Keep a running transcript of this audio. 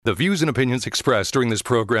The views and opinions expressed during this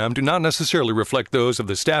program do not necessarily reflect those of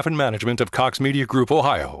the staff and management of Cox Media Group,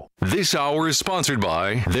 Ohio. This hour is sponsored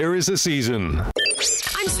by There Is a Season.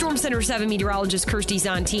 I'm Storm Center 7 meteorologist Kirsty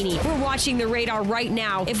Zontini. We're watching the radar right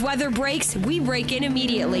now. If weather breaks, we break in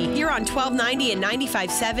immediately. Here on 1290 and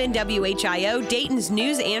 95.7 WHIO, Dayton's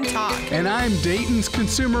News and Talk. And I'm Dayton's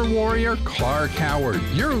consumer warrior, Clark Howard.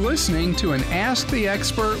 You're listening to an Ask the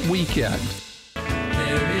Expert weekend.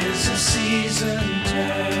 There is a season,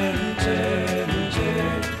 turn, turn,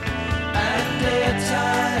 turn, and a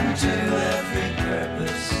time to every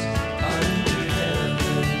purpose under heaven.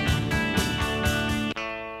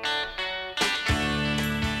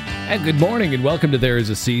 And good morning and welcome to There Is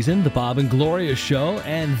a Season, the Bob and Gloria show,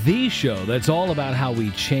 and the show that's all about how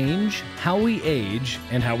we change, how we age,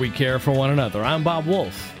 and how we care for one another. I'm Bob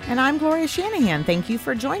Wolf. And I'm Gloria Shanahan. Thank you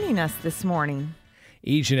for joining us this morning.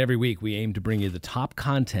 Each and every week, we aim to bring you the top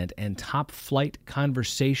content and top flight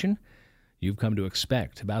conversation you've come to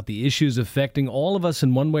expect about the issues affecting all of us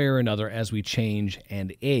in one way or another as we change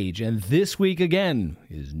and age. And this week, again,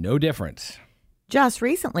 is no different. Just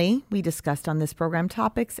recently, we discussed on this program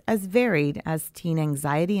topics as varied as teen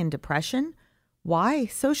anxiety and depression, why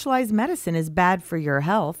socialized medicine is bad for your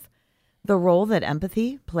health, the role that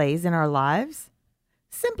empathy plays in our lives,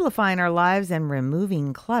 simplifying our lives and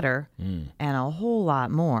removing clutter, and a whole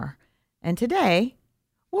lot more. And today,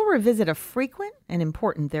 we'll revisit a frequent and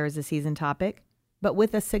important There Is a Season topic, but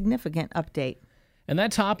with a significant update. And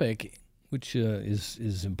that topic, which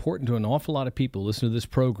is important to an awful lot of people listening to this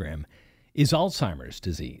program, is Alzheimer's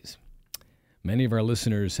disease. Many of our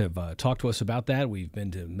listeners have talked to us about that. We've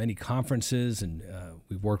been to many conferences, and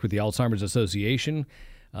we've worked with the Alzheimer's Association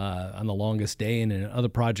on the longest day and in other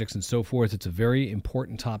projects and so forth. It's a very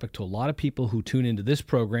important topic to a lot of people who tune into this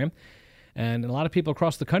program and a lot of people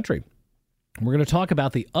across the country. We're going to talk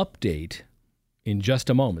about the update in just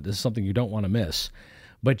a moment. This is something you don't want to miss.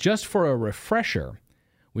 But just for a refresher,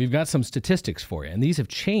 we've got some statistics for you, and these have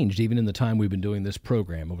changed even in the time we've been doing this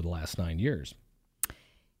program over the last 9 years.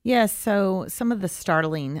 Yes, so some of the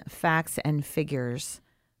startling facts and figures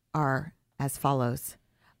are as follows.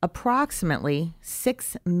 Approximately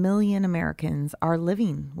 6 million Americans are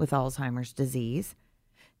living with Alzheimer's disease.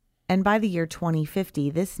 And by the year 2050,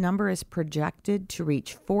 this number is projected to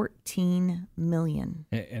reach 14 million.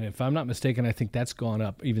 And if I'm not mistaken, I think that's gone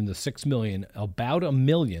up, even the 6 million, about a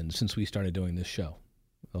million since we started doing this show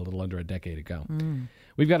a little under a decade ago.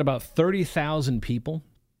 We've got about 30,000 people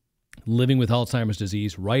living with Alzheimer's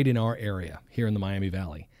disease right in our area here in the Miami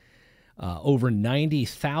Valley. Over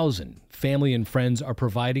 90,000 family and friends are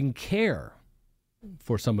providing care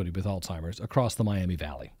for somebody with Alzheimer's across the Miami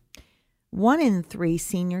Valley. 1 in 3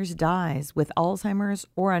 seniors dies with Alzheimer's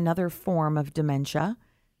or another form of dementia.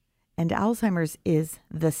 And Alzheimer's is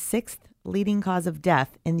the 6th leading cause of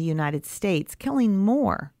death in the United States, killing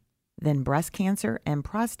more than breast cancer and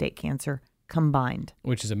prostate cancer combined.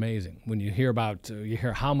 Which is amazing. When you hear about, you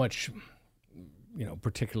hear how much,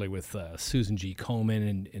 particularly with Susan G.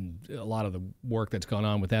 Komen and a lot of the work that's gone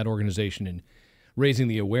on with that organization and raising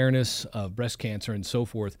the awareness of breast cancer and so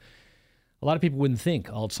forth. A lot of people wouldn't think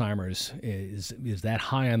Alzheimer's is that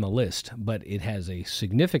high on the list, but it has a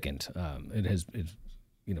significant, it's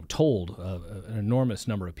told an enormous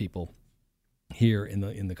number of people here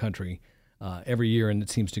in the country every year, and it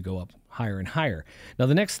seems to go up higher and higher. Now,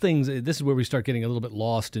 the next thing, this is where we start getting a little bit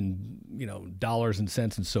lost in, dollars and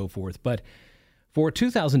cents and so forth, but for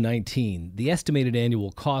 2019, the estimated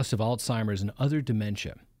annual cost of Alzheimer's and other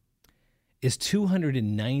dementia is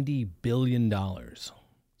 $290 billion.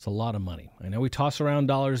 It's a lot of money. I know we toss around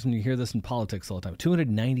dollars and you hear this in politics all the time.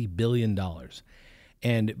 $290 billion.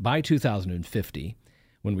 And by 2050,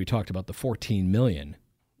 when we talked about the 14 million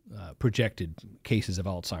projected cases of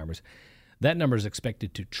Alzheimer's, that number is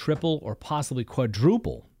expected to triple or possibly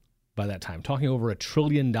quadruple by that time, talking over $1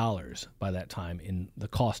 trillion by that time in the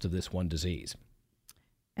cost of this one disease.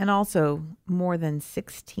 And also, more than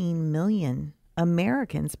 16 million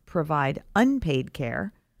Americans provide unpaid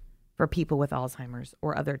care for people with Alzheimer's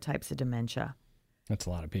or other types of dementia. That's a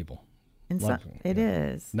lot of people. It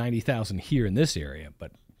is. 90,000 here in this area,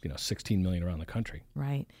 but 16 million around the country.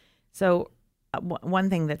 Right. So one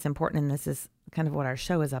thing that's important, and this is kind of what our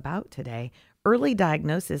show is about today, early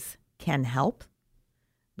diagnosis can help,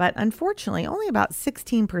 but unfortunately, only about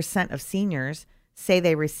 16% of seniors say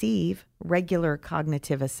they receive regular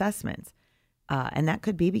cognitive assessments. And that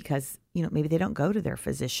could be because, maybe they don't go to their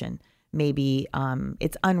physician. Maybe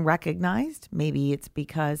it's unrecognized. Maybe it's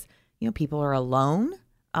because, people are alone.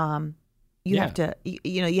 You have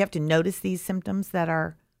to notice these symptoms that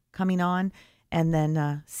are coming on and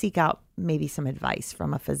then seek out maybe some advice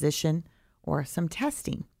from a physician or some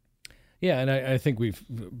testing Yeah, and I think we've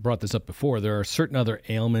brought this up before. There are certain other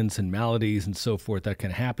ailments and maladies and so forth that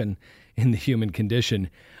can happen in the human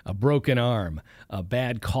condition. A broken arm, a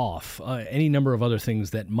bad cough, any number of other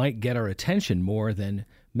things that might get our attention more than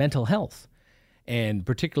mental health. And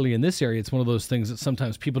particularly in this area, it's one of those things that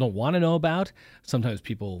sometimes people don't want to know about. Sometimes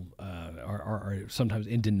people are sometimes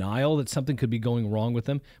in denial that something could be going wrong with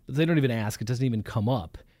them, but they don't even ask. It doesn't even come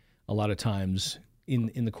up a lot of times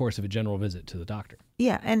in the course of a general visit to the doctor.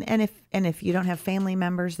 Yeah, and if you don't have family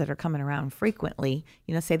members that are coming around frequently,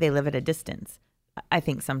 say they live at a distance, I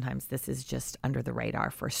think sometimes this is just under the radar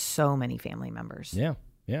for so many family members.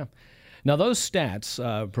 Yeah. Now, those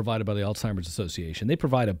stats provided by the Alzheimer's Association, they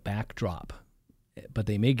provide a backdrop, but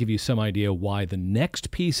they may give you some idea why the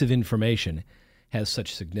next piece of information has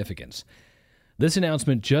such significance. This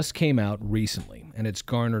announcement just came out recently, and it's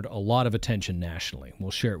garnered a lot of attention nationally.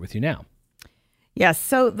 We'll share it with you now. Yes,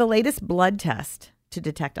 so the latest blood test to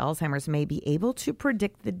detect Alzheimer's may be able to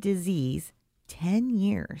predict the disease 10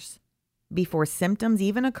 years before symptoms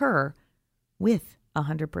even occur with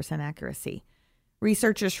 100% accuracy.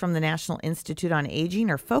 Researchers from the National Institute on Aging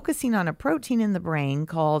are focusing on a protein in the brain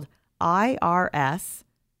called IRS1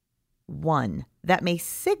 that may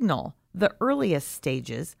signal the earliest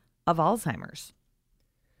stages of Alzheimer's.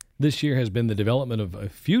 This year has been the development of a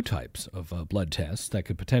few types of blood tests that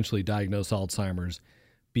could potentially diagnose Alzheimer's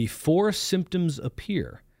before symptoms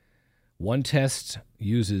appear. One test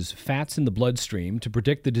uses fats in the bloodstream to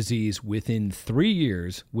predict the disease within 3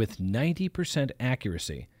 years with 90%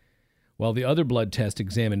 accuracy, while the other blood test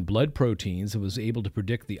examined blood proteins and was able to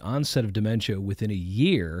predict the onset of dementia within a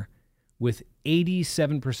year with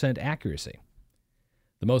 87% accuracy.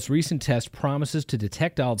 The most recent test promises to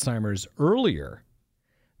detect Alzheimer's earlier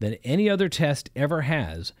than any other test ever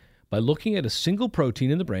has by looking at a single protein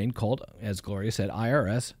in the brain called, as Gloria said,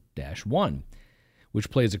 IRS-1, which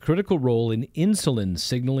plays a critical role in insulin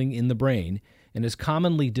signaling in the brain and is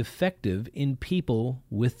commonly defective in people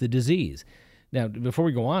with the disease. Now, before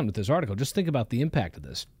we go on with this article, just think about the impact of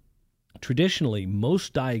this. Traditionally,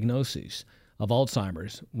 most diagnoses of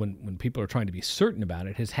Alzheimer's, when people are trying to be certain about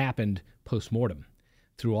it, has happened post-mortem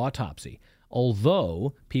through autopsy.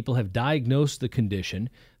 Although people have diagnosed the condition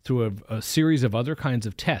through a series of other kinds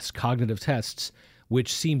of tests, cognitive tests,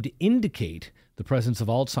 which seem to indicate the presence of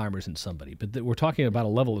Alzheimer's in somebody. But we're talking about a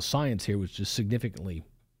level of science here which is significantly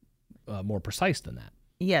more precise than that.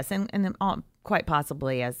 Yes, and quite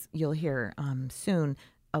possibly, as you'll hear soon,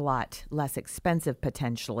 a lot less expensive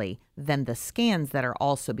potentially than the scans that are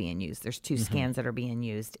also being used. There's two scans that are being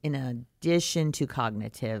used in addition to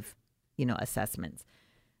cognitive, assessments.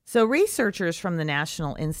 So researchers from the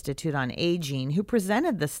National Institute on Aging, who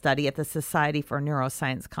presented the study at the Society for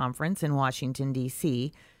Neuroscience Conference in Washington,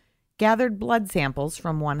 D.C., gathered blood samples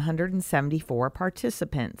from 174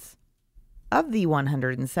 participants. Of the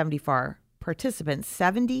 174 participants,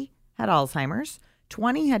 70 had Alzheimer's,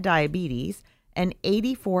 20 had diabetes, and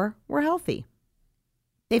 84 were healthy.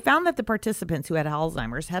 They found that the participants who had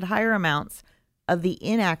Alzheimer's had higher amounts of the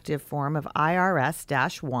inactive form of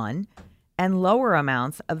IRS-1 and lower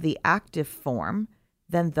amounts of the active form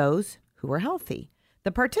than those who were healthy.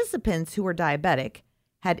 The participants who were diabetic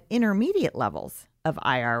had intermediate levels of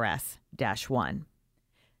IRS-1.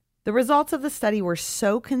 The results of the study were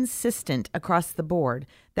so consistent across the board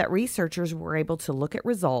that researchers were able to look at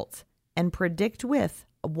results and predict with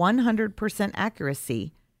 100%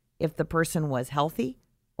 accuracy if the person was healthy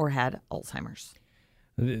or had Alzheimer's.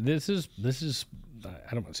 This is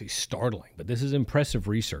I don't want to say startling, but this is impressive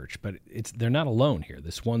research. But they're not alone here.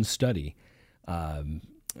 This one study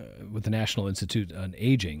with the National Institute on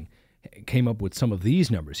Aging came up with some of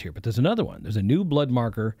these numbers here. But there's another one. There's a new blood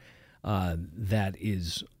marker that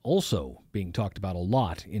is also being talked about a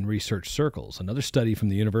lot in research circles. Another study from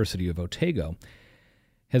the University of Otago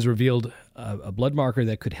has revealed a blood marker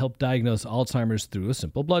that could help diagnose Alzheimer's through a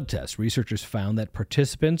simple blood test. Researchers found that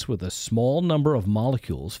participants with a small number of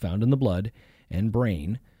molecules found in the blood and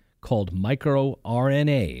brain, called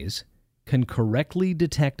microRNAs, can correctly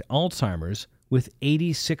detect Alzheimer's with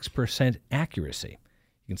 86% accuracy.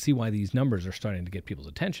 You can see why these numbers are starting to get people's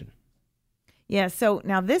attention. Yeah, so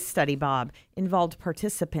now this study, Bob, involved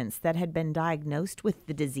participants that had been diagnosed with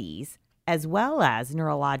the disease, as well as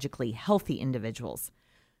neurologically healthy individuals.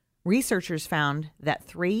 Researchers found that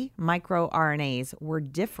 3 microRNAs were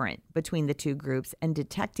different between the two groups, and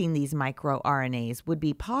detecting these microRNAs would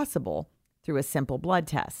be possible through a simple blood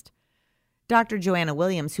test. Dr. Joanna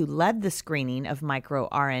Williams, who led the screening of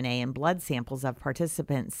microRNA and blood samples of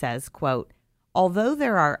participants, says, quote, "Although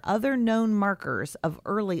there are other known markers of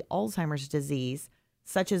early Alzheimer's disease,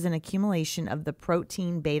 such as an accumulation of the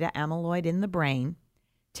protein beta amyloid in the brain,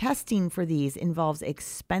 Testing for these involves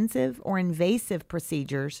expensive or invasive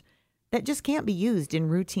procedures that just can't be used in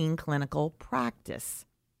routine clinical practice.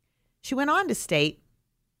 She went on to state,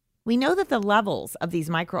 we know that the levels of these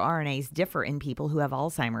microRNAs differ in people who have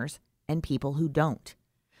Alzheimer's and people who don't.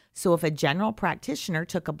 So if a general practitioner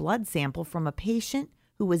took a blood sample from a patient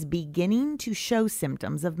who was beginning to show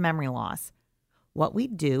symptoms of memory loss, what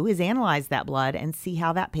we'd do is analyze that blood and see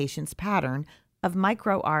how that patient's pattern of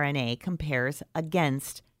microRNA compares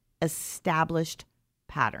against established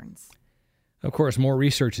patterns. Of course, more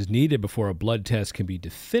research is needed before a blood test can be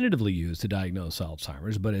definitively used to diagnose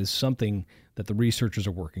Alzheimer's, but is something that the researchers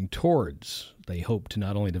are working towards. They hope to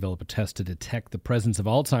not only develop a test to detect the presence of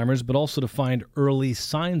Alzheimer's, but also to find early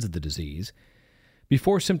signs of the disease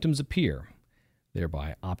before symptoms appear,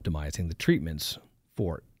 thereby optimizing the treatments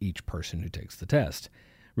for each person who takes the test.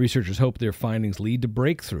 Researchers hope their findings lead to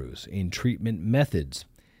breakthroughs in treatment methods.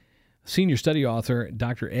 Senior study author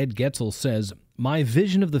Dr. Ed Getzel says, my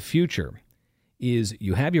vision of the future is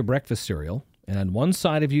you have your breakfast cereal, and on one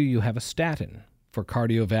side of you, you have a statin for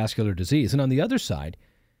cardiovascular disease, and on the other side,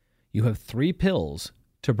 you have 3 pills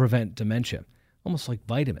to prevent dementia, almost like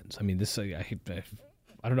vitamins. I mean, this I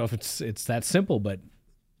don't know if it's that simple, but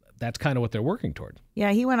that's kind of what they're working toward.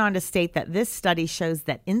 Yeah, he went on to state that this study shows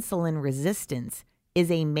that insulin resistance is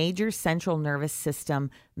a major central nervous system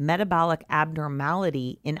metabolic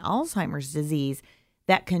abnormality in Alzheimer's disease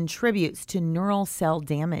that contributes to neural cell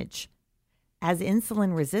damage. As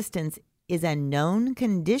insulin resistance is a known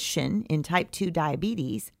condition in type 2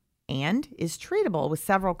 diabetes and is treatable with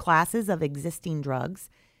several classes of existing drugs,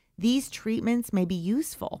 these treatments may be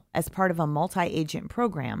useful as part of a multi-agent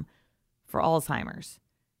program for Alzheimer's.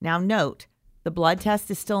 Now note, the blood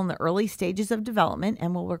test is still in the early stages of development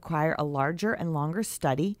and will require a larger and longer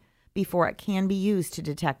study before it can be used to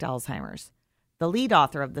detect Alzheimer's. The lead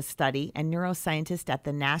author of the study and neuroscientist at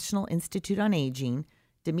the National Institute on Aging,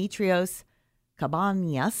 Dimitrios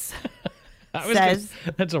Kabanias, says,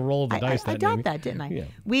 that's a roll of the dice. I got that, didn't I? Yeah.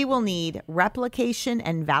 We will need replication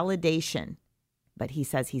and validation. But he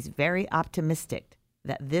says he's very optimistic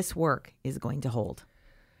that this work is going to hold.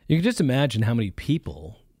 You can just imagine how many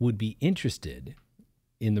people would be interested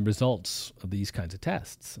in the results of these kinds of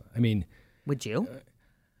tests. I mean, would you?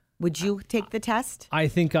 Would you take the test? I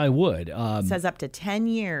think I would. It says up to 10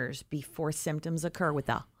 years before symptoms occur with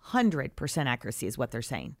 100% accuracy is what they're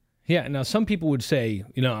saying. Yeah. Now, some people would say,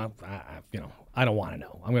 I don't want to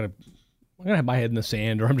know. I'm gonna have my head in the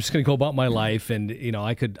sand, or I'm just gonna go about my life, and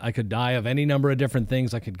I could die of any number of different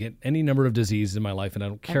things. I could get any number of diseases in my life, and I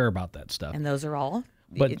don't care about that stuff. And those are all.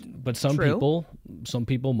 But some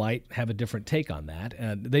people might have a different take on that.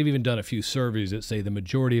 And they've even done a few surveys that say the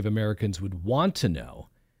majority of Americans would want to know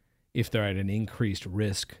if they're at an increased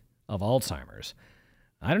risk of Alzheimer's.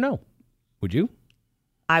 I don't know. Would you?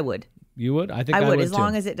 I would. You would? I think I would would as too.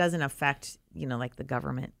 long as it doesn't affect, like the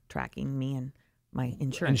government tracking me and my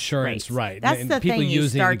insurance rates. Right. That's and the people thing. They you.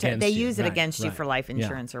 use it Right, against you right. for life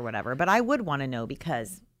insurance or whatever. But I would want to know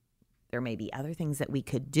because there may be other things that we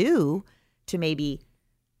could do to maybe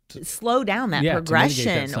slow down that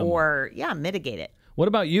progression or mitigate it. What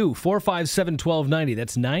about you? 457-1290.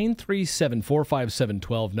 That's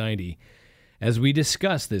 937-457-1290. As we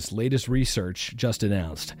discuss this latest research just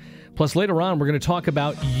announced. Plus, later on, we're going to talk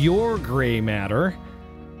about your gray matter.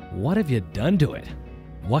 What have you done to it?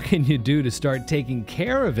 What can you do to start taking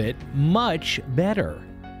care of it much better?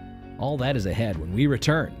 All that is ahead when we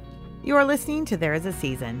return. You are listening to There Is a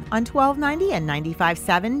Season on 1290 and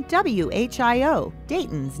 95.7 WHIO,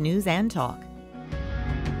 Dayton's News and Talk.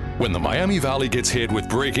 When the Miami Valley gets hit with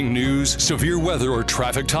breaking news, severe weather, or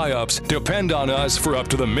traffic tie-ups, depend on us for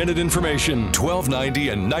up-to-the-minute information. 1290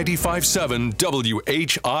 and 95.7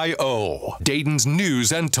 WHIO, Dayton's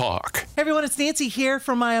News and Talk. Hey everyone, it's Nancy here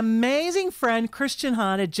from my amazing friend Christian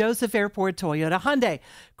Hahn at Joseph Airport Toyota Hyundai.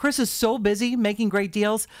 Chris is so busy making great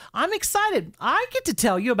deals. I'm excited. I get to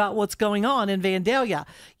tell you about what's going on in Vandalia.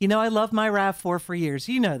 I love my RAV4 for years.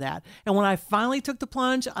 You know that. And when I finally took the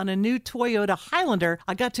plunge on a new Toyota Highlander,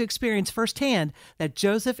 I got to experience firsthand that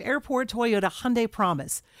Joseph Airport Toyota Hyundai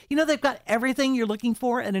promise. They've got everything you're looking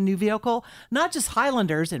for in a new vehicle, not just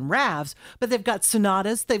Highlanders and RAVs, but they've got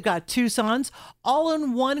Sonatas, they've got Tucsons, all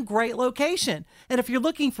in one great location. And if you're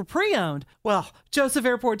looking for pre-owned, well, Joseph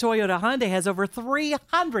Airport Toyota Hyundai has over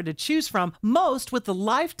 300 to choose from, most with the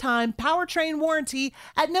lifetime powertrain warranty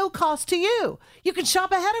at no cost to you. You can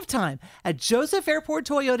shop ahead of time at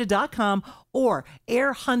josephairporttoyota.com or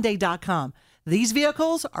airhyundai.com. These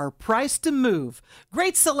vehicles are priced to move.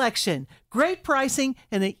 Great selection, great pricing,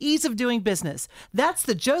 and the ease of doing business. That's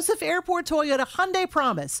the Joseph Airport Toyota Hyundai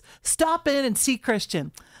promise. Stop in and see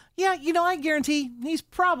Christian. Yeah, I guarantee he's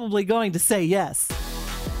probably going to say yes.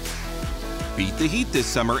 Beat the heat this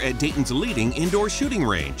summer at Dayton's leading indoor shooting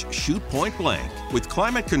range, Shoot Point Blank. With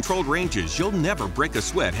climate-controlled ranges, you'll never break a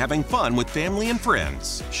sweat having fun with family and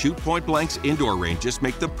friends. Shoot Point Blank's indoor ranges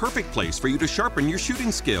make the perfect place for you to sharpen your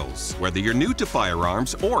shooting skills, whether you're new to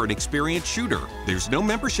firearms or an experienced shooter. There's no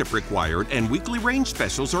membership required and weekly range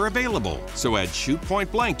specials are available. So add Shoot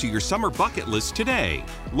Point Blank to your summer bucket list today.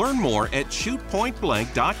 Learn more at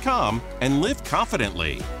shootpointblank.com and live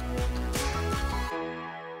confidently.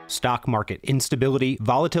 Stock market instability,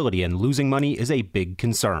 volatility, and losing money is a big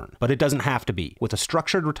concern, but it doesn't have to be. With a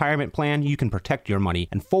structured retirement plan, you can protect your money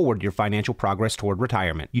and forward your financial progress toward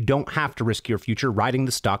retirement. You don't have to risk your future riding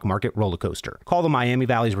the stock market roller coaster. Call the Miami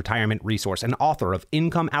Valley's Retirement Resource and author of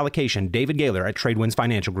Income Allocation, David Gaylor at Tradewinds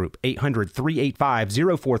Financial Group,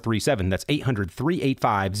 800-385-0437. That's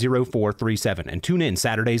 800-385-0437. And tune in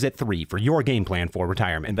Saturdays at 3 for your game plan for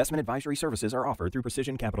retirement. Investment advisory services are offered through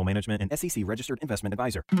Precision Capital Management and SEC Registered Investment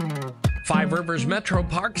Advisor. Five Rivers Metro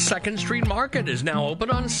Park 2nd Street Market is now open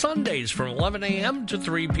on Sundays from 11 a.m. to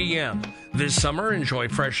 3 p.m. This summer, enjoy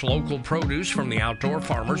fresh local produce from the outdoor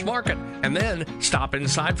farmers market. And then stop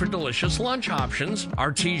inside for delicious lunch options,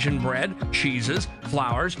 artesian bread, cheeses,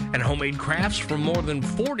 flowers, and homemade crafts from more than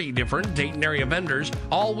 40 different Dayton area vendors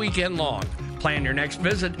all weekend long. Plan your next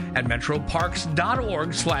visit at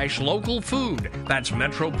metroparks.org/local food. That's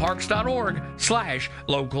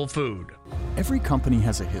metroparks.org/local food. Every company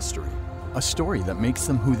has a history, a story that makes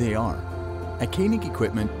them who they are. At Koenig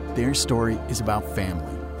Equipment, their story is about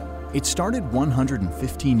family. It started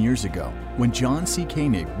 115 years ago when John C.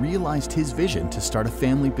 Koenig realized his vision to start a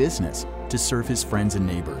family business to serve his friends and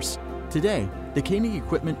neighbors. Today, the Koenig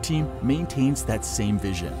Equipment team maintains that same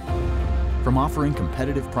vision. From offering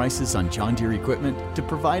competitive prices on John Deere equipment to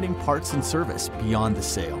providing parts and service beyond the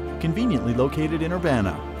sale. Conveniently located in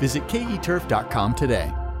Urbana. Visit keturf.com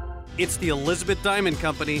today. It's the Elizabeth Diamond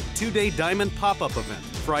Company 2-day diamond pop-up event,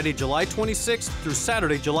 Friday, July 26th through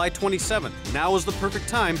Saturday, July 27th. Now is the perfect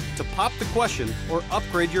time to pop the question or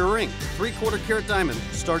upgrade your ring. 3/4 carat diamond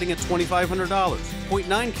starting at $2,500.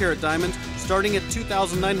 0.9 carat diamonds starting at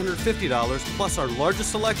 $2,950, plus our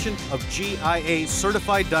largest selection of GIA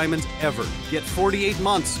certified diamonds ever. Get 48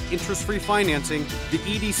 months interest-free financing. The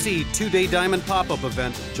EDC 2-day diamond pop-up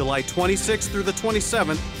event, July 26th through the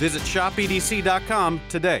 27th. Visit shopedc.com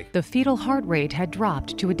today. The fetal heart rate had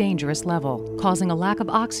dropped to a dangerous level, causing a lack of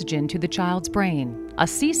oxygen to the child's brain. A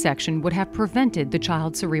C-section would have prevented the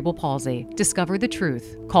child's cerebral palsy. Discover the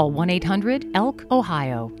truth. Call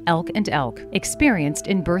 1-800-ELK-OHIO. Elk and Elk, experienced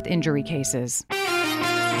in birth injury cases.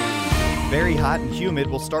 Very hot and humid.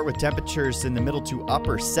 We'll start with temperatures in the middle to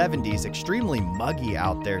upper 70s. Extremely muggy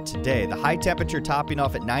out there today. The high temperature topping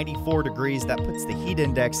off at 94 degrees. That puts the heat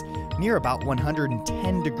index near about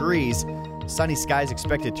 110 degrees. Sunny skies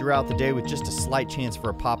expected throughout the day with just a slight chance for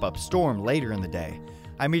a pop-up storm later in the day.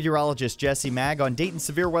 I'm meteorologist Jesse Mag on Dayton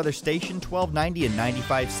Severe Weather Station 1290 and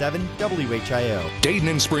 95.7 WHIO. Dayton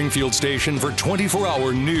and Springfield Station for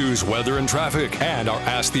 24-hour news, weather, and traffic, and our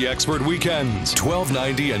Ask the Expert weekends.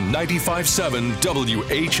 1290 and 95.7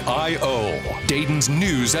 WHIO. Dayton's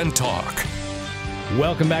News and Talk.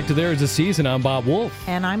 Welcome back to There Is a Season. I'm Bob Wolf.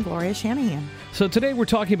 And I'm Gloria Shanahan. So today we're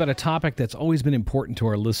talking about a topic that's always been important to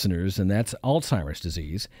our listeners, and that's Alzheimer's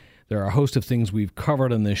disease. There are a host of things we've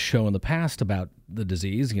covered on this show in the past about the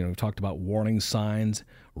disease. We've talked about warning signs,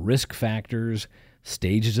 risk factors,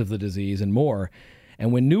 stages of the disease, and more.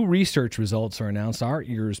 And when new research results are announced, our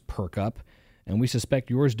ears perk up, and we suspect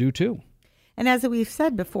yours do too. And as we've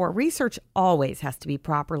said before, research always has to be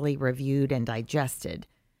properly reviewed and digested.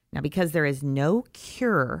 Now, because there is no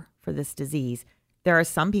cure for this disease, there are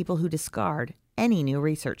some people who discard any new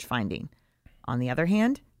research finding. On the other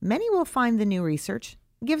hand, many will find the new research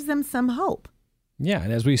gives them some hope. Yeah,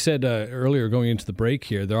 and as we said earlier going into the break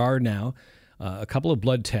here, there are now a couple of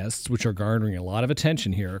blood tests which are garnering a lot of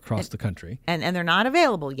attention here across the country. And they're not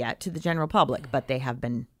available yet to the general public, but they have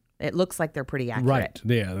been. It looks like they're pretty accurate. Right.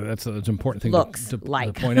 Yeah, that's an important thing to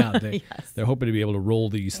point out. Yes. They're hoping to be able to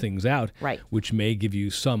roll these things out, right, which may give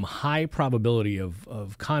you some high probability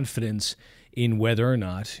of confidence in whether or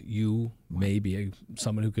not you may be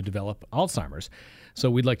someone who could develop Alzheimer's. So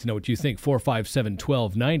we'd like to know what you think,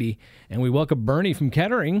 457-1290. And we welcome Bernie from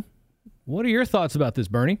Kettering. What are your thoughts about this,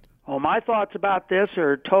 Bernie? Well, my thoughts about this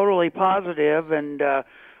are totally positive, and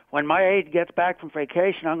when my aide gets back from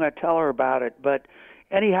vacation, I'm going to tell her about it. But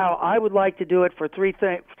anyhow, I would like to do it for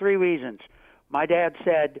three reasons. My dad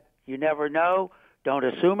said, you never know, don't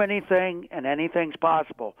assume anything, and anything's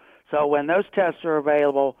possible. So when those tests are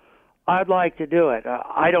available, I'd like to do it.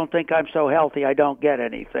 I don't think I'm so healthy I don't get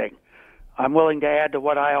anything. I'm willing to add to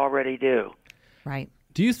what I already do. Right.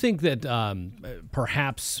 Do you think that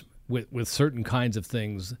perhaps with certain kinds of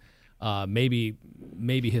things, maybe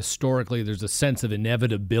historically there's a sense of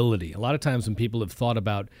inevitability? A lot of times when people have thought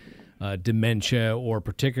about dementia or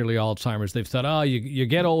particularly Alzheimer's, they've thought, oh, you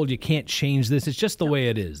get old, you can't change this. It's just the way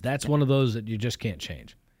it is. That's one of those that you just can't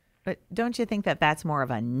change. But don't you think that that's more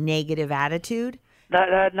of a negative attitude?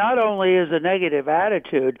 That not only is a negative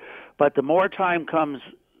attitude, but the more time goes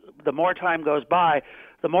by,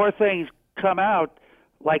 the more things come out,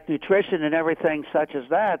 like nutrition and everything such as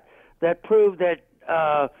that prove that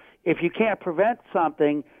if you can't prevent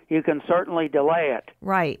something, you can certainly delay it.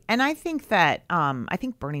 Right. And I think that, I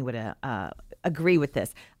think Bernie would agree with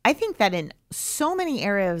this. I think that in so many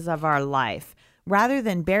areas of our life, rather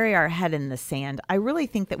than bury our head in the sand, I really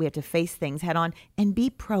think that we have to face things head on and be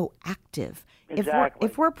proactive. Exactly.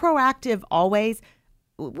 If we're proactive always,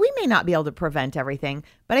 we may not be able to prevent everything,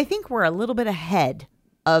 but I think we're a little bit ahead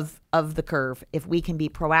of the curve if we can be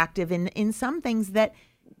proactive in some things that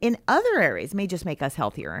in other areas may just make us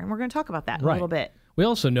healthier. And we're going to talk about that in a little bit. We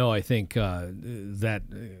also know, I think, that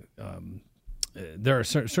there are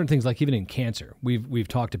certain things, like even in cancer. We've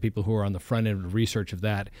talked to people who are on the front end of research of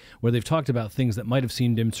that, where they've talked about things that might have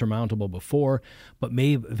seemed insurmountable before, but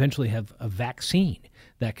may eventually have a vaccine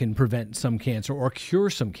that can prevent some cancer or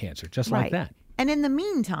cure some cancer, just like that. And in the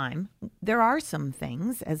meantime, there are some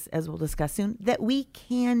things, as we'll discuss soon, that we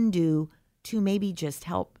can do to maybe just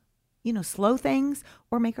help, slow things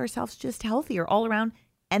or make ourselves just healthier all around,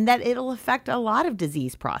 and that it'll affect a lot of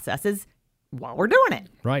disease processes while we're doing it.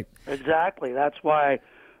 Right. Exactly. That's why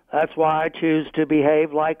I choose to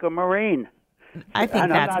behave like a Marine. I think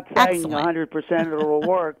and that's I'm not saying excellent. 100% it will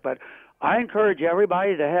work, but I encourage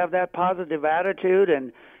everybody to have that positive attitude,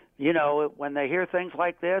 and when they hear things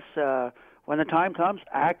like this, when the time comes,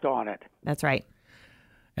 act on it. That's right.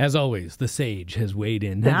 As always, the sage has weighed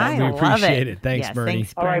in. I we love appreciate it. it. Thanks, Yes, Bernie.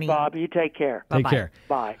 thanks, All right, Bob, you take care. Take care.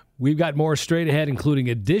 Bye. We've got more straight ahead, including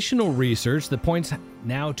additional research that points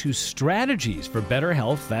now to strategies for better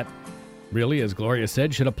health that really, as Gloria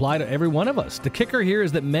said, should apply to every one of us. The kicker here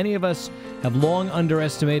is that many of us have long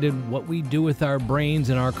underestimated what we do with our brains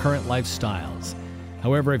in our current lifestyles.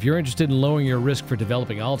 However, if you're interested in lowering your risk for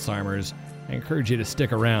developing Alzheimer's, I encourage you to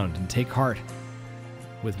stick around and take heart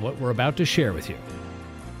with what we're about to share with you.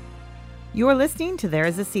 You're listening to There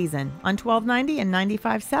Is a Season on 1290 and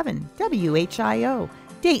 95.7 WHIO,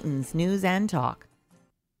 Dayton's News and Talk.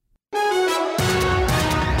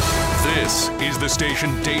 This is the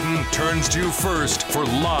station Dayton turns to first for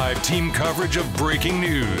live team coverage of breaking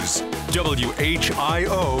news.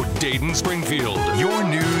 WHIO Dayton Springfield. Your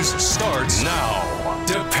news starts now.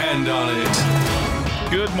 Depend on it.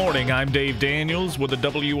 Good morning. I'm Dave Daniels with a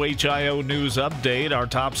WHIO News Update. Our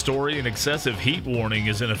top story, an excessive heat warning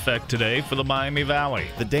is in effect today for the Miami Valley.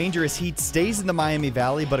 The dangerous heat stays in the Miami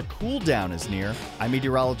Valley, but a cool down is near. I'm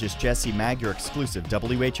meteorologist Jesse Mag. Your exclusive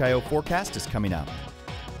WHIO forecast is coming up.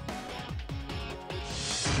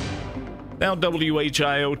 Now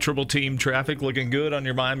WHIO Triple Team traffic looking good on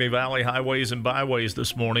your Miami Valley highways and byways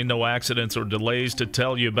this morning. No accidents or delays to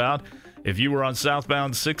tell you about. If you were on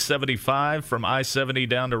southbound 675 from I-70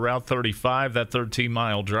 down to Route 35, that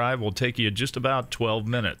 13-mile drive will take you just about 12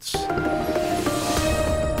 minutes.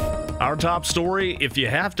 Our top story, if you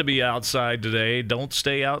have to be outside today, don't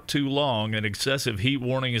stay out too long. An excessive heat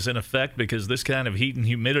warning is in effect because this kind of heat and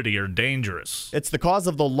humidity are dangerous. It's the cause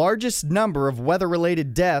of the largest number of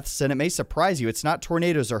weather-related deaths, and it may surprise you. It's not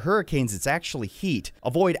tornadoes or hurricanes, it's actually heat.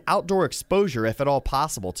 Avoid outdoor exposure if at all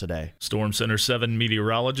possible today. Storm Center 7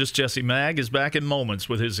 meteorologist Jesse Mag is back in moments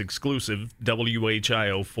with his exclusive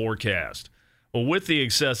WHIO forecast. Well, with the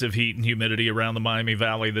excessive heat and humidity around the Miami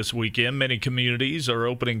Valley this weekend, many communities are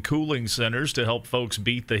opening cooling centers to help folks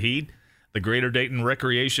beat the heat. The Greater Dayton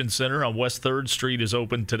Recreation Center on West 3rd Street is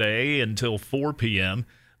open today until 4 p.m.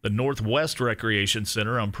 The Northwest Recreation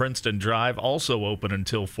Center on Princeton Drive also open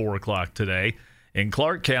until 4 o'clock today. In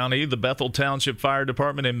Clark County, the Bethel Township Fire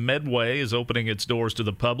Department in Medway is opening its doors to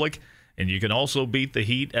the public. And you can also beat the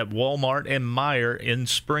heat at Walmart and Meijer in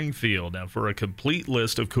Springfield. Now, for a complete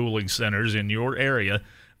list of cooling centers in your area,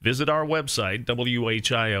 visit our website,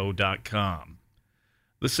 WHIO.com.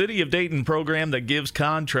 The City of Dayton program that gives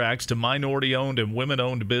contracts to minority-owned and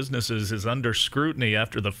women-owned businesses is under scrutiny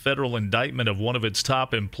after the federal indictment of one of its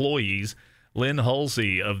top employees. Lynn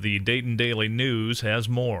Hulsey of the Dayton Daily News has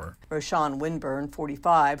more. Roshan Winburn,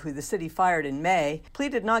 45, who the city fired in May,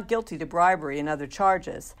 pleaded not guilty to bribery and other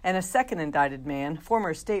charges. And a second indicted man,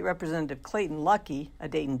 former State Representative Clayton Luckey, a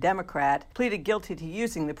Dayton Democrat, pleaded guilty to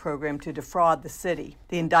using the program to defraud the city.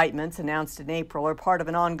 The indictments, announced in April, are part of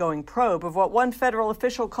an ongoing probe of what one federal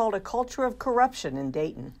official called a culture of corruption in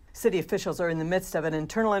Dayton. City officials are in the midst of an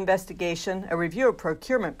internal investigation, a review of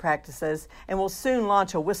procurement practices, and will soon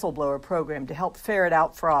launch a whistleblower program to help ferret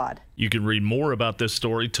out fraud. You can read more about this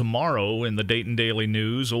story tomorrow in the Dayton Daily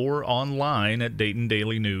News or online at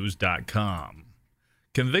DaytonDailyNews.com.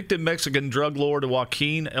 Convicted Mexican drug lord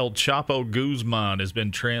Joaquin El Chapo Guzman has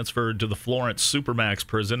been transferred to the Florence Supermax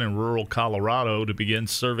prison in rural Colorado to begin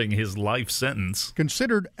serving his life sentence.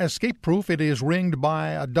 Considered escape-proof, it is ringed by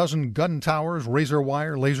a dozen gun towers, razor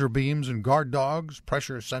wire, laser beams, and guard dogs.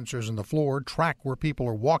 Pressure sensors in the floor track where people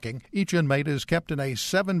are walking. Each inmate is kept in a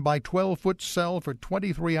 7 by 12-foot cell for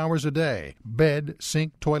 23 hours a day. Bed,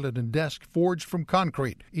 sink, toilet, and desk forged from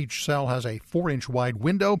concrete. Each cell has a 4-inch wide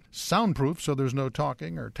window, soundproof so there's no talking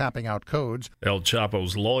or tapping out codes. El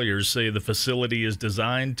Chapo's lawyers say the facility is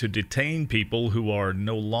designed to detain people who are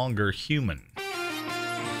no longer human.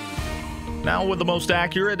 Now with the most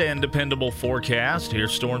accurate and dependable forecast,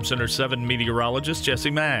 here's Storm Center 7 meteorologist Jesse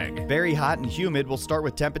Mag. Very hot and humid. We'll start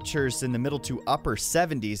with temperatures in the middle to upper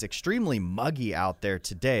 70s. Extremely muggy out there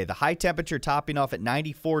today. The high temperature topping off at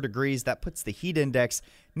 94 degrees. That puts the heat index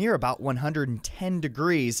near about 110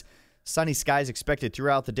 degrees. Sunny skies expected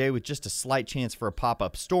throughout the day with just a slight chance for a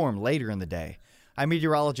pop-up storm later in the day. I'm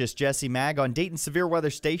meteorologist Jesse Mag on Dayton Severe Weather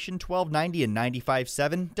Station 1290 and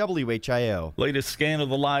 95.7 WHIO. Latest scan of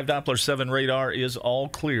the live Doppler 7 radar is all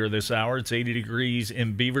clear this hour. It's 80 degrees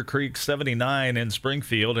in Beaver Creek, 79 in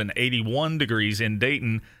Springfield, and 81 degrees in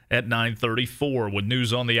Dayton at 9:34. With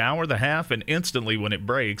news on the hour, the half, and instantly when it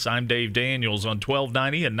breaks, I'm Dave Daniels on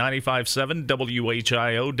 1290 and 95.7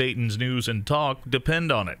 WHIO, Dayton's News and Talk.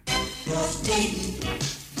 Depend on it. North Dayton,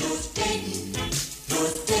 North Dayton,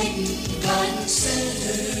 North Dayton Garden Center.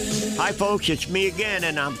 Hi folks, it's me again,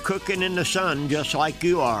 and I'm cooking in the sun just like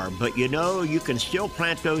you are. But you know, you can still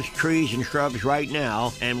plant those trees and shrubs right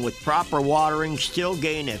now, and with proper watering, still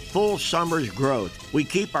gain a full summer's growth. We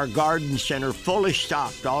keep our garden center fully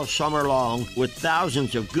stocked all summer long with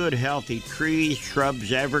thousands of good, healthy trees,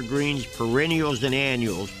 shrubs, evergreens, perennials, and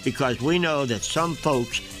annuals, because we know that some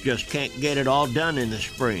folks just can't get it all done in the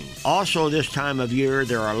spring. Also, this time of year,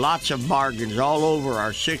 there are lots of bargains all over our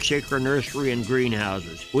 6-acre nursery and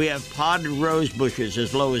greenhouses. We have potted rose bushes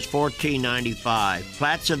as low as $14.95,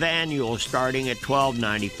 plats of annuals starting at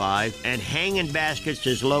 $12.95, and hanging baskets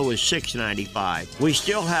as low as $6.95. We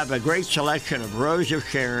still have a great selection of Rose of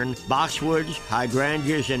Sharon, boxwoods,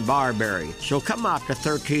 hydrangeas, and barberry. So come out to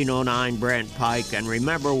 1309 Brant Pike, and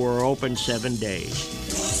remember, we're open 7 days.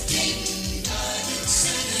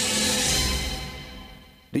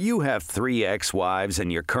 Do you have 3 ex-wives and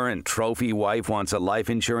your current trophy wife wants a life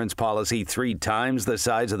insurance policy 3 times the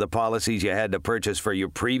size of the policies you had to purchase for your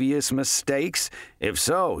previous mistakes? If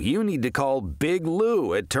so, you need to call Big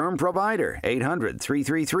Lou at Term Provider,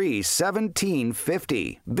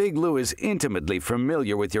 800-333-1750. Big Lou is intimately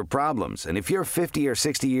familiar with your problems, and if you're 50 or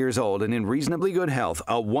 60 years old and in reasonably good health,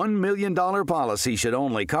 a $1 million policy should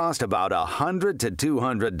only cost about $100 to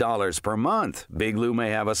 $200 per month. Big Lou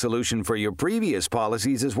may have a solution for your previous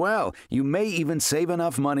policies as well. You may even save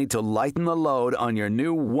enough money to lighten the load on your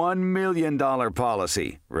new $1 million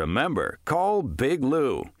policy. Remember, call Big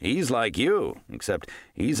Lou. He's like you, except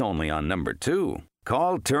he's only on number 2.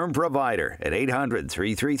 Call Term Provider at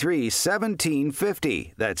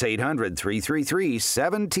 800-333-1750. That's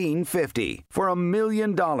 800-333-1750 for $1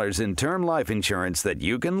 million in term life insurance that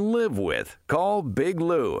you can live with. Call Big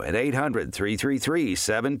Lou at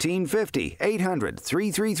 800-333-1750.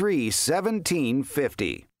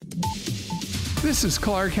 800-333-1750. This is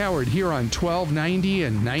Clark Howard here on 1290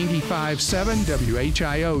 and 95.7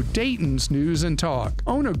 WHIO, Dayton's News and Talk.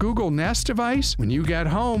 Own a Google Nest device? When you get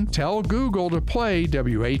home, tell Google to play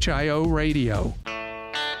WHIO Radio.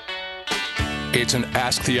 It's an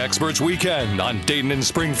Ask the Experts weekend on Dayton and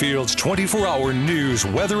Springfield's 24-hour news,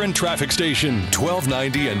 weather, and traffic station,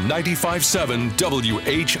 1290 and 95.7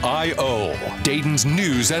 WHIO, Dayton's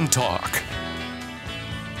News and Talk.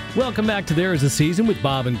 Welcome back to There Is a Season with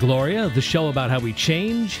Bob and Gloria, the show about how we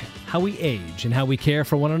change, how we age, and how we care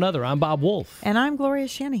for one another. I'm Bob Wolf. And I'm Gloria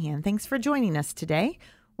Shanahan. Thanks for joining us today.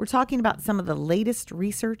 We're talking about some of the latest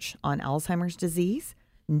research on Alzheimer's disease.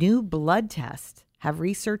 New blood tests have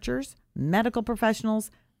researchers, medical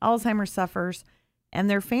professionals, Alzheimer's sufferers, and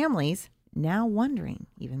their families now wondering,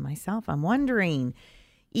 even myself, I'm wondering,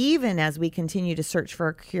 Even as we continue to search for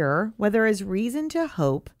a cure, where there is reason to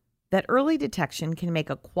hope that early detection can make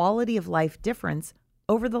a quality of life difference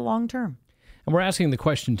over the long term. And we're asking the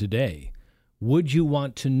question today, would you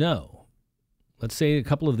want to know? Let's say a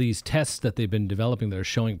couple of these tests that they've been developing that are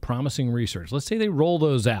showing promising research. Let's say they roll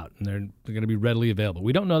those out and they're going to be readily available.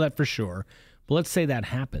 We don't know that for sure, but let's say that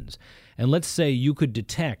happens. And let's say you could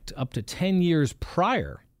detect up to 10 years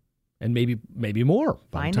prior, and maybe more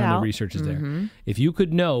by the time the research is there. If you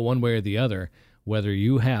could know one way or the other whether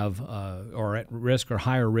you have or at risk or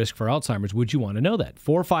higher risk for Alzheimer's, would you want to know that?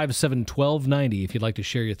 457-1290 if you'd like to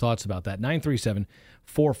share your thoughts about that.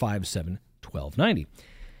 937-457-1290.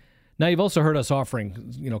 Now, you've also heard us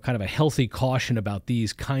offering, kind of a healthy caution about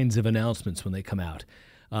these kinds of announcements when they come out.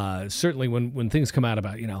 Certainly when things come out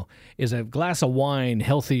about, is a glass of wine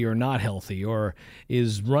healthy or not healthy, or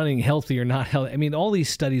is running healthy or not healthy? I mean, all these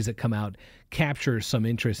studies that come out capture some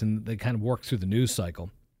interest and they kind of work through the news cycle.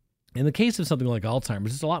 In the case of something like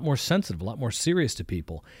Alzheimer's, it's a lot more sensitive, a lot more serious to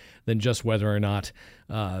people than just whether or not,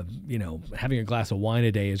 having a glass of wine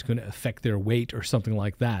a day is going to affect their weight or something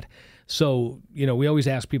like that. So, we always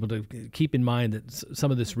ask people to keep in mind that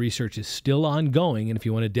some of this research is still ongoing, and if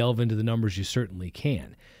you want to delve into the numbers, you certainly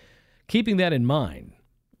can. Keeping that in mind,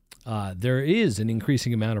 there is an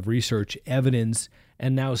increasing amount of research, evidence,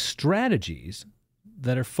 and now strategies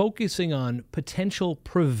that are focusing on potential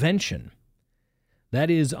prevention. That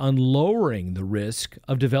is, on lowering the risk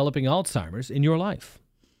of developing Alzheimer's in your life.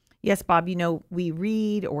 Yes, Bob, we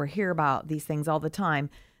read or hear about these things all the time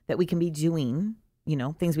that we can be doing,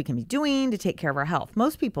 things we can be doing to take care of our health.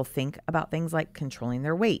 Most people think about things like controlling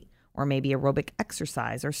their weight or maybe aerobic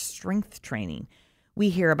exercise or strength training.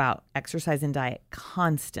 We hear about exercise and diet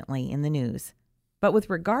constantly in the news. But with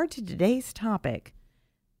regard to today's topic,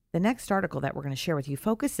 the next article that we're going to share with you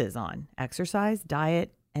focuses on exercise,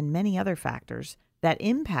 diet, and many other factors that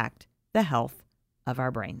impact the health of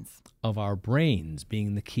our brains. Of our brains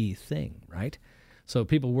being the key thing, right? So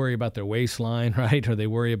people worry about their waistline, right? Or they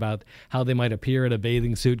worry about how they might appear in a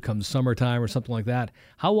bathing suit come summertime or something like that.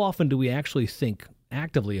 How often do we actually think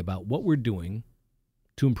actively about what we're doing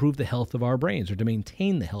to improve the health of our brains or to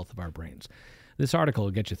maintain the health of our brains? This article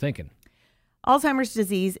will get you thinking. Alzheimer's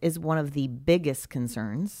disease is one of the biggest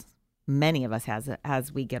concerns many of us has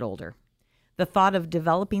as we get older. The thought of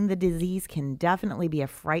developing the disease can definitely be a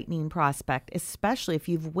frightening prospect, especially if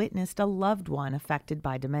you've witnessed a loved one affected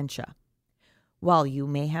by dementia. While you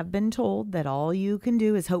may have been told that all you can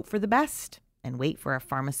do is hope for the best and wait for a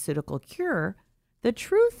pharmaceutical cure, the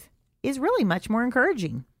truth is really much more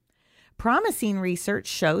encouraging. Promising research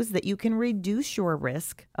shows that you can reduce your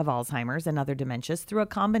risk of Alzheimer's and other dementias through a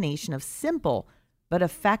combination of simple but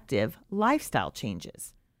effective lifestyle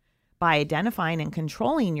changes. By identifying and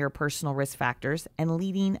controlling your personal risk factors and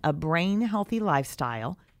leading a brain-healthy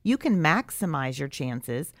lifestyle, you can maximize your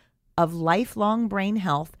chances of lifelong brain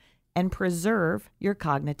health and preserve your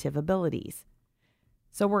cognitive abilities.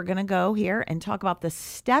 So we're going to go here and talk about the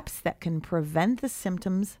steps that can prevent the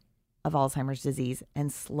symptoms of Alzheimer's disease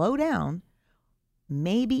and slow down,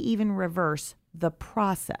 maybe even reverse the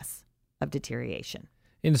process of deterioration.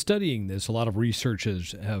 In studying this, a lot of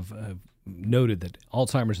researchers have noted that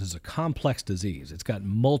Alzheimer's is a complex disease. It's got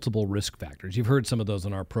multiple risk factors. You've heard some of those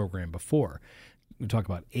on our program before. We talk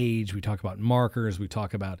about age, we talk about markers, we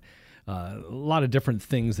talk about a lot of different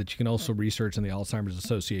things that you can also research in the Alzheimer's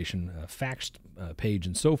Association facts page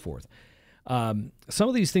and so forth. Some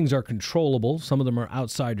of these things are controllable. Some of them are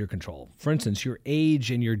outside your control. For instance, your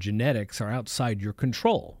age and your genetics are outside your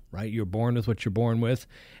control, right? You're born with what you're born with,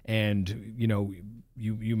 and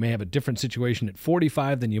you may have a different situation at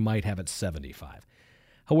 45 than you might have at 75.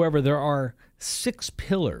 However, there are 6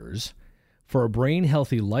 pillars for a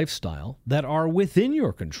brain-healthy lifestyle that are within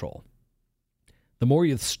your control. The more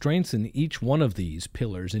you strengthen each one of these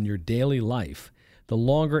pillars in your daily life, the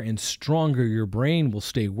longer and stronger your brain will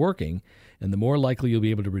stay working, and the more likely you'll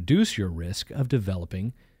be able to reduce your risk of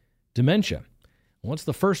developing dementia. What's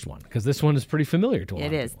the first one? Because this one is pretty familiar to a lot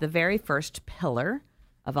of people. It is. The very first pillar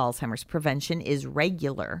of Alzheimer's prevention is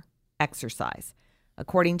regular exercise.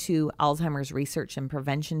 According to Alzheimer's Research and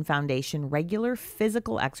Prevention Foundation, regular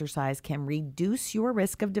physical exercise can reduce your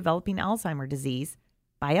risk of developing Alzheimer's disease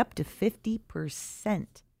by up to 50%.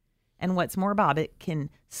 And what's more, Bob, it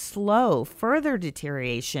can slow further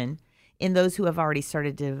deterioration in those who have already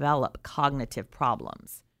started to develop cognitive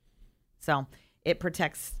problems. So it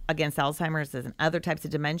protects against Alzheimer's and other types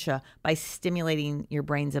of dementia by stimulating your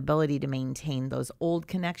brain's ability to maintain those old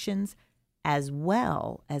connections as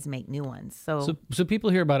well as make new ones. So people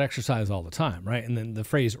hear about exercise all the time, right? And then the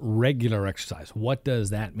phrase regular exercise, what does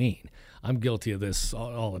that mean? I'm guilty of this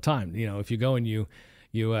all the time. If you go and you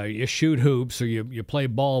you shoot hoops, or you play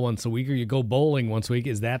ball once a week, or you go bowling once a week.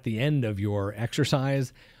 Is that the end of your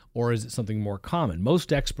exercise, or is it something more common?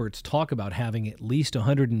 Most experts talk about having at least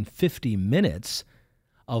 150 minutes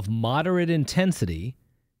of moderate intensity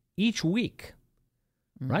each week,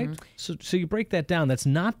 right? So you break that down. That's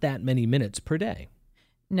not that many minutes per day.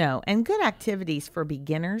 No, and good activities for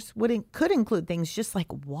beginners could include things just like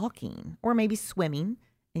walking or maybe swimming.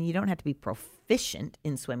 And you don't have to be proficient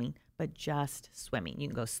in swimming, but just swimming. You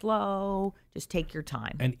can go slow, just take your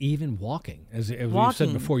time. And even walking. As we've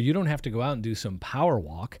said before, you don't have to go out and do some power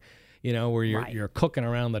walk, where you're cooking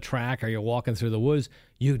around the track or you're walking through the woods.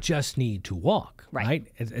 You just need to walk, right?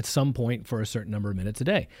 At some point for a certain number of minutes a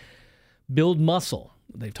day. Build muscle.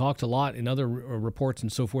 They've talked a lot in other reports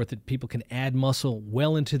and so forth that people can add muscle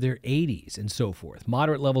well into their 80s and so forth.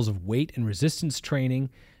 Moderate levels of weight and resistance training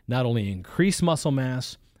not only increase muscle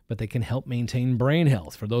mass, but they can help maintain brain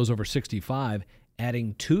health. For those over 65,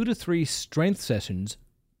 adding 2 to 3 strength sessions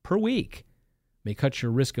per week may cut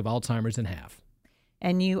your risk of Alzheimer's in half.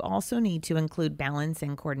 And you also need to include balance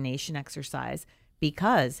and coordination exercise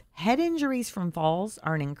because head injuries from falls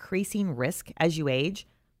are an increasing risk as you age,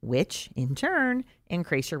 which in turn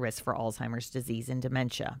increase your risk for Alzheimer's disease and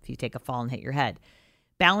dementia if you take a fall and hit your head.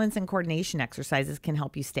 Balance and coordination exercises can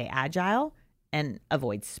help you stay agile and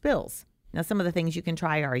avoid spills. Now, some of the things you can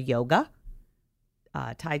try are yoga,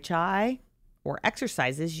 Tai Chi, or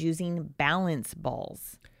exercises using balance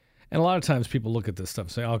balls. And a lot of times people look at this stuff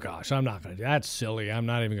and say, oh, gosh, I'm not going to do that. That's silly. I'm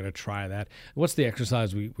not even going to try that. What's the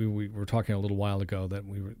exercise we were talking a little while ago that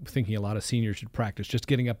we were thinking a lot of seniors should practice, just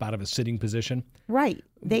getting up out of a sitting position? Right.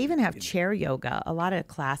 They even have chair yoga, a lot of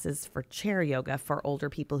classes for chair yoga for older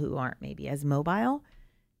people who aren't maybe as mobile.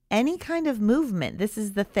 Any kind of movement. This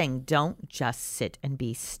is the thing. Don't just sit and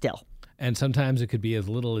be still. And sometimes it could be as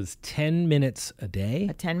little as 10 minutes a day.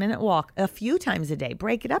 A 10-minute walk a few times a day.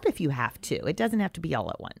 Break it up if you have to. It doesn't have to be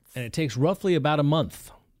all at once. And it takes roughly about a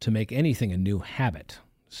month to make anything a new habit.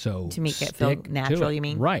 So to make it feel natural, you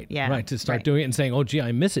mean? Right. Yeah. Right. To start doing it and saying, oh, gee,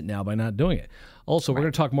 I miss it now by not doing it. Also, we're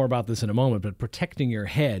going to talk more about this in a moment, but protecting your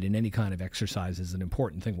head in any kind of exercise is an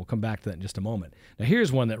important thing. We'll come back to that in just a moment. Now,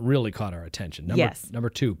 here's one that really caught our attention. Number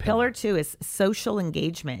 2. Pillar 2 is social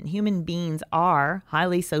engagement. Human beings are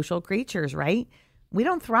highly social creatures, right? We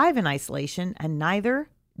don't thrive in isolation, and neither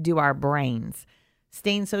do our brains.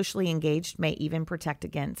 Staying socially engaged may even protect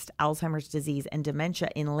against Alzheimer's disease and dementia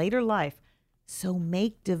in later life. So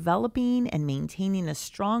make developing and maintaining a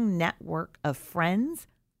strong network of friends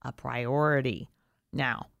a priority.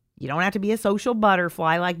 Now, you don't have to be a social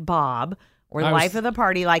butterfly like Bob or the life of the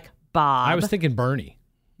party like Bob. I was thinking Bernie.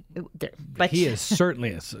 But he is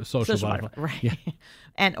certainly a social butterfly. Right.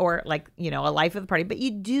 Yeah. Or a life of the party. But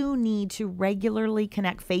you do need to regularly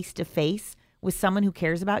connect face to face with someone who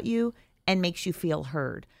cares about you and makes you feel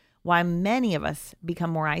heard. While many of us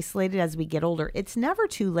become more isolated as we get older, it's never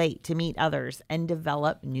too late to meet others and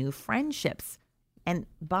develop new friendships. And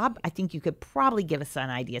Bob, I think you could probably give us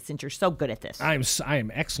an idea since you're so good at this. I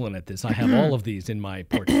am excellent at this. I have all of these in my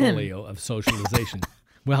portfolio of socialization.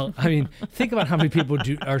 Well, I mean, think about how many people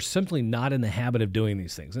are simply not in the habit of doing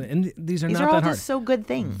these things. And these are not that hard. These are all just so good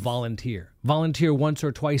things. Volunteer once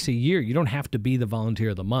or twice a year. You don't have to be the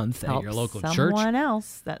volunteer of the month at your local church. Someone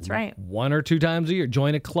else. That's right. 1 or 2 times a year.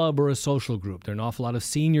 Join a club or a social group. There are an awful lot of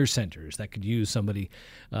senior centers that could use somebody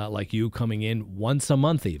like you coming in once a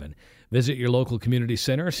month even. Visit your local community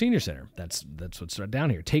center or senior center. That's what's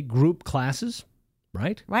down here. Take group classes.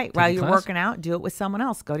 Right. While you're working out, do it with someone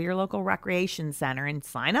else. Go to your local recreation center and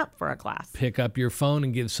sign up for a class. Pick up your phone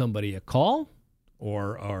and give somebody a call.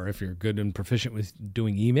 Or if you're good and proficient with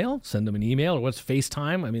doing email, send them an email. Or what's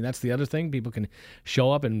FaceTime? I mean, that's the other thing. People can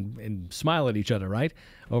show up and smile at each other, right,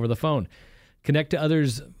 over the phone. Connect to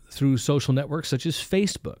others through social networks such as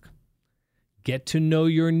Facebook. Get to know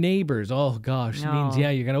your neighbors. Oh, gosh. It means,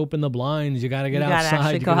 you're going to open the blinds. You got to get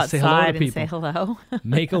outside. You got to say hello to people. Say hello.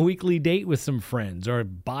 Make a weekly date with some friends or a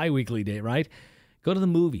bi-weekly date, right? Go to the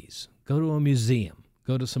movies. Go to a museum.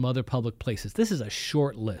 Go to some other public places. This is a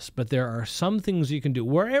short list, but there are some things you can do.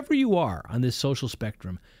 Wherever you are on this social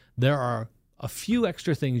spectrum, there are a few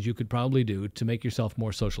extra things you could probably do to make yourself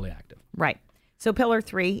more socially active. Right. So pillar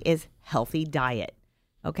 3 is healthy diet.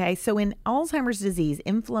 Okay, so in Alzheimer's disease,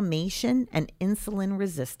 inflammation and insulin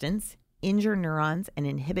resistance injure neurons and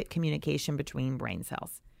inhibit communication between brain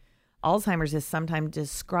cells. Alzheimer's is sometimes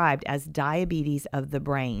described as diabetes of the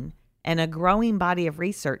brain, and a growing body of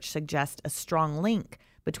research suggests a strong link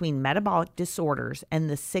between metabolic disorders and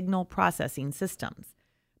the signal processing systems.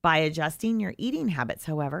 By adjusting your eating habits,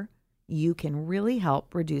 however, you can really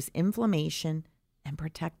help reduce inflammation and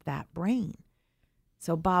protect that brain.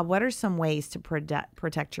 So, Bob, what are some ways to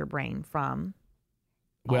protect your brain from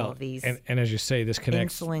all of these? And as you say, this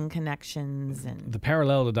connects insulin connections, and the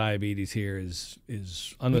parallel to diabetes here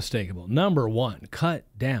is unmistakable. Number one, cut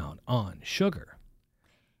down on sugar.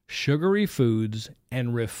 Sugary foods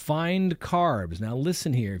and refined carbs. Now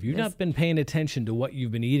listen here, if you've not been paying attention to what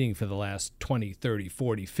you've been eating for the last 20, 30,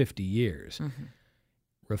 40, 50 years,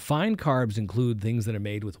 refined carbs include things that are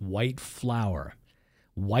made with white flour,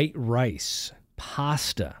 white rice,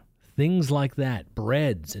 pasta, things like that,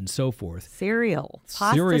 breads and so forth. Cereals,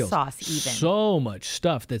 sauce even. So much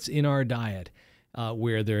stuff that's in our diet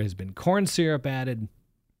where there has been corn syrup added,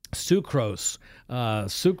 sucrose,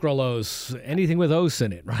 sucralose, anything with ose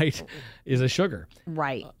in it, right, is a sugar.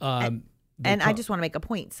 Right. And I just want to make a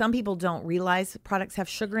point. Some people don't realize products have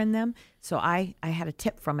sugar in them. So I had a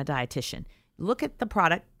tip from a dietitian. Look at the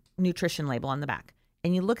product nutrition label on the back,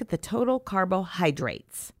 and you look at the total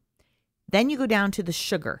carbohydrates. Then you go down to the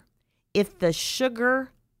sugar. If the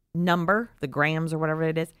sugar number, the grams or whatever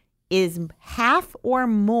it is half or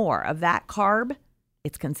more of that carb,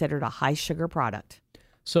 it's considered a high sugar product.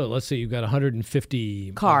 So let's say you've got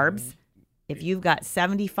 150 carbs. If you've got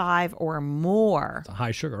 75 or more, it's a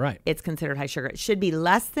high sugar, right? It's considered high sugar. It should be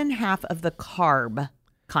less than half of the carb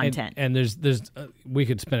content. And there's we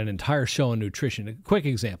could spend an entire show on nutrition. A quick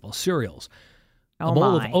example: cereals. Oh, a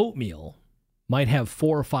bowl of oatmeal might have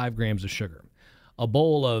 4 or 5 grams of sugar. A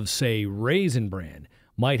bowl of, say, Raisin Bran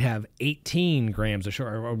might have 18 grams of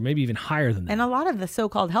sugar, or maybe even higher than that. And a lot of the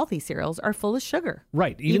so-called healthy cereals are full of sugar.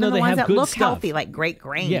 Right, even though the they ones have that good look stuff. healthy, like great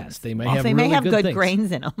grains. Yes, they may have good things.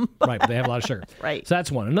 grains in them. Right, but they have a lot of sugar. Right. So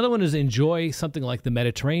that's one. Another one is enjoy something like the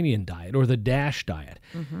Mediterranean diet or the DASH diet.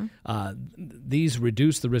 These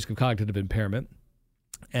reduce the risk of cognitive impairment,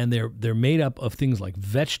 and they're made up of things like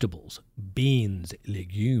vegetables, beans,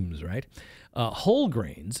 legumes, right? Whole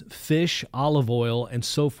grains, fish, olive oil, and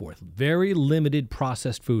so forth. Very limited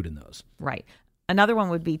processed food in those. Right. Another one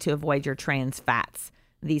would be to avoid your trans fats.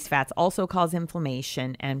 These fats also cause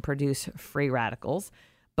inflammation and produce free radicals,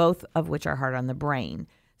 both of which are hard on the brain.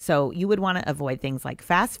 So you would want to avoid things like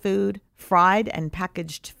fast food, fried and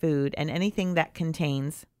packaged food, and anything that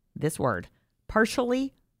contains this word,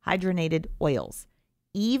 partially hydrogenated oils,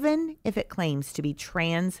 even if it claims to be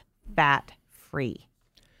trans fat free.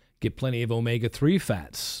 Get plenty of omega-3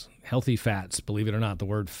 fats, healthy fats. Believe it or not, the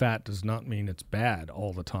word fat does not mean it's bad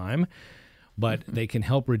all the time, but they can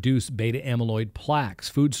help reduce beta-amyloid plaques.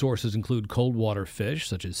 Food sources include cold water fish,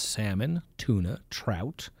 such as salmon, tuna,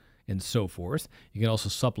 trout, and so forth. You can also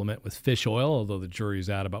supplement with fish oil, although the jury's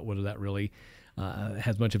out about whether that really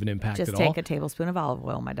has much of an impact at all. Just take a tablespoon of olive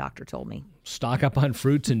oil, my doctor told me. Stock up on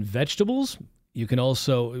fruits and vegetables. You can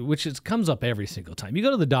also, comes up every single time. You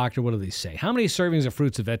go to the doctor, what do they say? How many servings of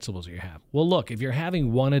fruits and vegetables do you have? Well, look, if you're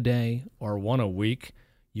having one a day or one a week,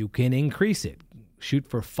 you can increase it. Shoot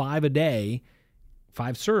for 5 a day,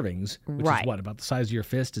 5 servings, which is what, about the size of your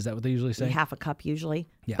fist? Is that what they usually say? Half a cup usually.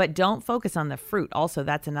 Yeah. But don't focus on the fruit. Also,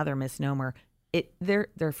 that's another misnomer. They're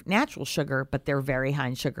natural sugar, but they're very high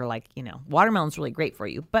in sugar. Like, watermelon's really great for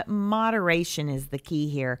you. But moderation is the key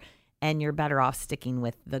here. And you're better off sticking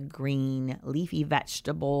with the green leafy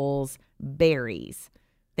vegetables, berries,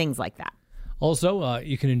 things like that. Also,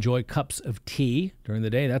 you can enjoy cups of tea during the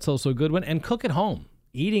day. That's also a good one. And cook at home.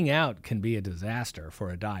 Eating out can be a disaster for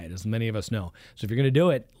a diet, as many of us know. So if you're going to do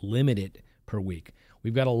it, limit it per week.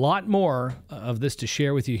 We've got a lot more of this to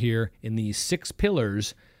share with you here in these 6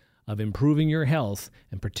 pillars of improving your health,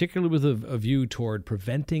 and particularly with a view toward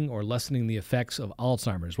preventing or lessening the effects of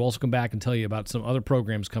Alzheimer's. We'll also come back and tell you about some other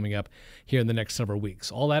programs coming up here in the next several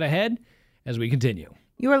weeks. All that ahead as we continue.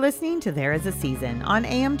 You are listening to There Is a Season on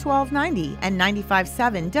AM 1290 and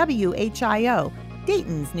 95.7 WHIO,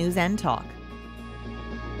 Dayton's News and Talk.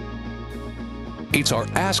 It's our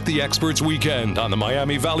Ask the Experts weekend on the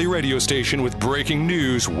Miami Valley radio station with breaking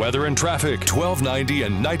news, weather, and traffic. 1290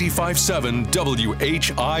 and 95.7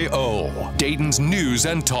 WHIO, Dayton's News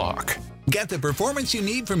and Talk. Get the performance you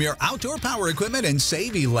need from your outdoor power equipment and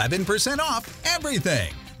save 11% off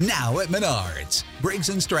everything. Now at Menards.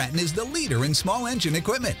 Briggs & Stratton is the leader in small engine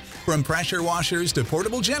equipment. From pressure washers to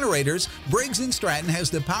portable generators, Briggs & Stratton has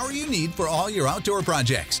the power you need for all your outdoor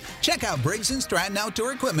projects. Check out Briggs & Stratton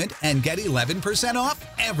Outdoor Equipment and get 11% off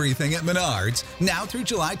everything at Menards now through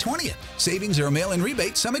July 20th. Savings are a mail-in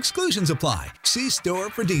rebate. Some exclusions apply. See store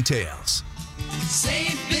for details.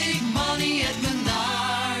 Save big money at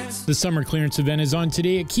Menards. The summer clearance event is on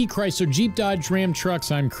today at Key Chrysler Jeep Dodge Ram Trucks.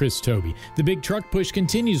 I'm Chris Toby. The big truck push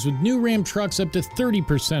continues with new Ram trucks up to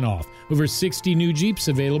 30% off. Over 60 new Jeeps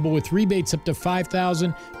available with rebates up to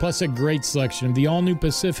 $5,000, plus a great selection of the all-new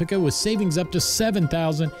Pacifica with savings up to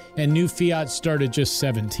 $7,000, and new Fiat start at just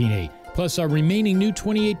 $17,800. Plus, our remaining new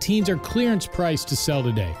 2018s are clearance priced to sell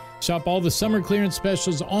today. Shop all the summer clearance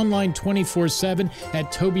specials online 24/7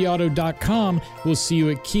 at tobyauto.com. We'll see you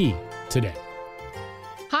at Key today.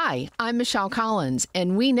 Hi, I'm Michelle Collins,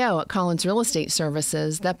 and we know at Collins Real Estate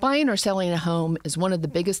Services that buying or selling a home is one of the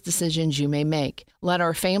biggest decisions you may make. Let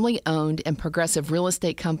our family-owned and progressive real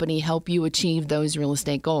estate company help you achieve those real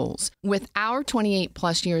estate goals. With our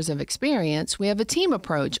 28-plus years of experience, we have a team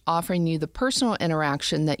approach offering you the personal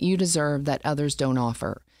interaction that you deserve that others don't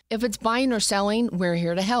offer. If it's buying or selling, we're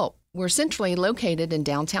here to help. We're centrally located in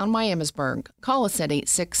downtown Miamisburg. Call us at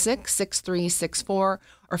 866-6364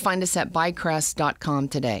 or find us at buycrest.com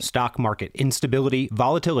today. Stock market instability,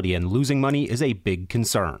 volatility, and losing money is a big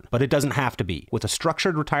concern, but it doesn't have to be. With a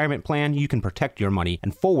structured retirement plan, you can protect your money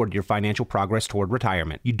and forward your financial progress toward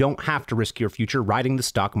retirement. You don't have to risk your future riding the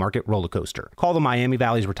stock market roller coaster. Call the Miami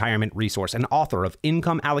Valley's Retirement Resource and author of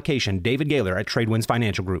Income Allocation, David Gaylor at Tradewinds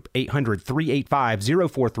Financial Group,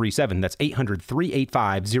 800-385-0437. That's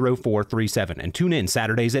 800-385-0437. And tune in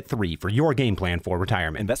Saturdays at 3 for your game plan for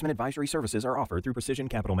retirement. Investment advisory services are offered through Precision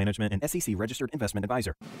Capital Management and SEC Registered Investment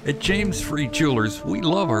Advisor. At James Free Jewelers, we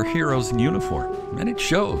love our heroes in uniform, and it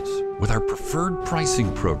shows with our preferred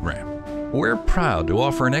pricing program. We're proud to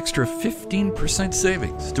offer an extra 15%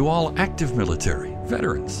 savings to all active military,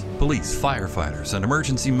 veterans, police, firefighters, and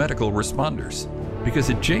emergency medical responders.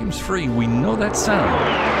 Because at James Free, we know that sound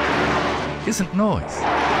isn't noise,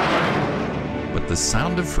 but the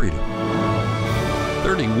sound of freedom.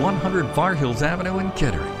 3100 Far Hills Avenue in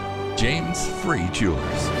Kettering. James Free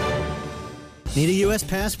Jewelers. Need a U.S.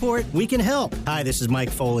 passport? We can help. Hi, this is Mike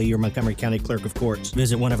Foley, your Montgomery County Clerk of Courts.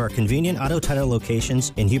 Visit one of our convenient auto title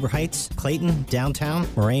locations in Huber Heights, Clayton, downtown,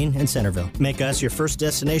 Moraine, and Centerville. Make us your first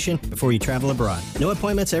destination before you travel abroad. No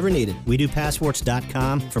appointments ever needed. We do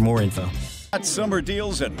passports.com for more info. Hot summer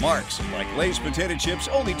deals at Mark's, like Lay's potato chips,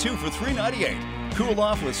 only 2 for $3.98. Cool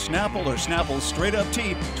off with Snapple or Snapple's straight up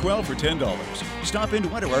tea, 12 for $10. Stop in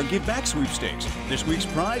to enter our Give Back sweepstakes. This week's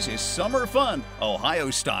prize is summer fun,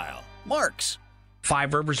 Ohio style. Mark's.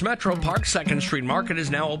 Five Rivers Metro Park 2nd Street Market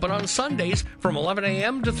is now open on Sundays from 11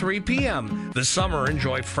 a.m. to 3 p.m. This summer,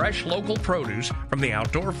 enjoy fresh local produce from the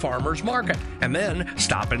Outdoor Farmers Market, and then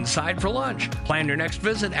stop inside for lunch. Plan your next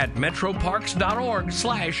visit at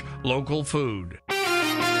metroparks.org/local food.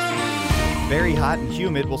 Very hot and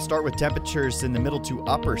humid. We'll start with temperatures in the middle to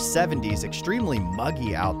upper 70s. Extremely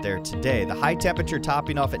muggy out there today. The high temperature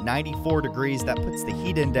topping off at 94 degrees. That puts the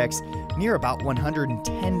heat index near about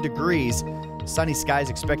 110 degrees. Sunny skies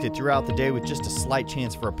expected throughout the day with just a slight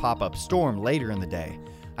chance for a pop-up storm later in the day.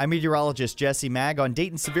 I'm meteorologist Jesse Mag on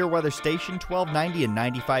Dayton Severe Weather Station 1290 and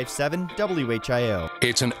 95.7 WHIO.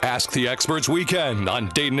 It's an Ask the Experts weekend on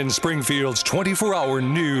Dayton and Springfield's 24-hour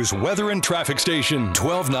news, weather, and traffic station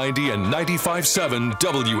 1290 and 95.7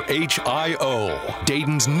 WHIO.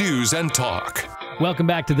 Dayton's News and Talk. Welcome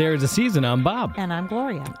back to There Is a Season. I'm Bob. And I'm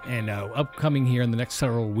Gloria. And upcoming here in the next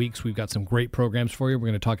several weeks, we've got some great programs for you. We're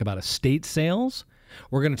going to talk about estate sales.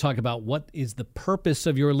 We're going to talk about what is the purpose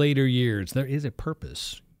of your later years. There is a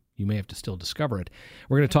purpose. You may have to still discover it.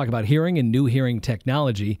 We're going to talk about hearing and new hearing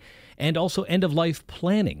technology, and also end-of-life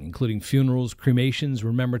planning, including funerals, cremations,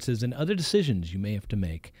 remembrances, and other decisions you may have to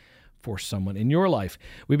make for someone in your life.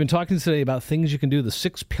 We've been talking today about things you can do, the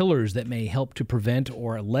 6 pillars that may help to prevent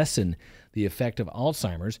or lessen the effect of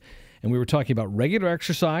Alzheimer's. And we were talking about regular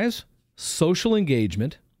exercise, social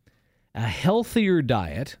engagement, a healthier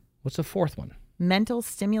diet. What's the 4th one? Mental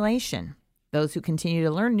stimulation. Those who continue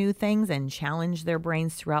to learn new things and challenge their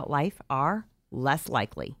brains throughout life are less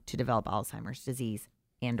likely to develop Alzheimer's disease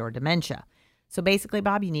and or dementia. So basically,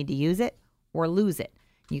 Bob, you need to use it or lose it.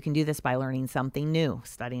 You can do this by learning something new,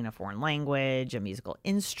 studying a foreign language, a musical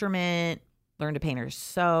instrument, learn to paint or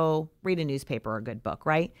sew, read a newspaper or a good book,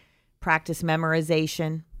 right? Practice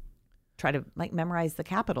memorization. Try to memorize the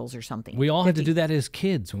capitals or something. We all had to do that as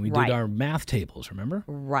kids when we did our math tables, remember?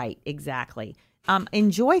 Right, exactly.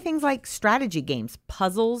 Enjoy things like strategy games,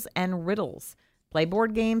 puzzles, and riddles. Play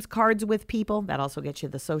board games, cards with people. That also gets you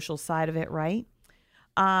the social side of it, right?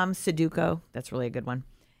 Sudoku, that's really a good one.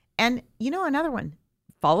 And another one,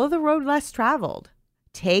 follow the road less traveled.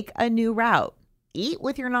 Take a new route. Eat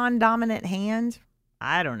with your non-dominant hand.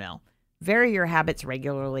 I don't know. Vary your habits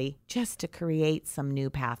regularly just to create some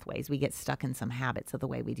new pathways. We get stuck in some habits of the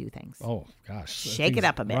way we do things. Oh, gosh. Shake it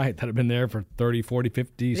up a bit. Right, that have been there for 30, 40,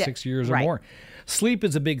 50, 6 years or more. Sleep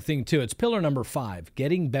is a big thing, too. It's pillar number 5,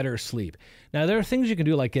 getting better sleep. Now, there are things you can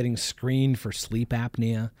do like getting screened for sleep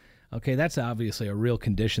apnea. Okay, that's obviously a real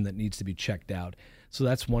condition that needs to be checked out. So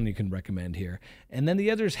that's one you can recommend here. And then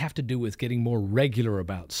the others have to do with getting more regular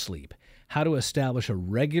about sleep. How to establish a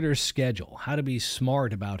regular schedule, how to be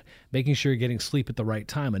smart about making sure you're getting sleep at the right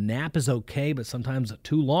time. A nap is okay, but sometimes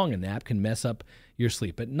too long a nap can mess up your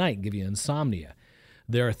sleep at night, give you insomnia.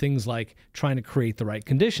 There are things like trying to create the right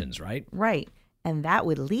conditions, right? Right. And that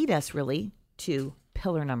would lead us really to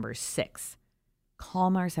pillar number 6.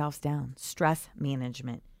 Calm ourselves down. Stress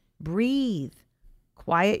management. Breathe.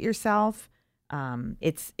 Quiet yourself.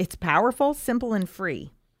 It's powerful, simple, and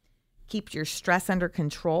free. Keep your stress under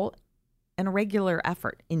control and a regular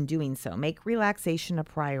effort in doing so. Make relaxation a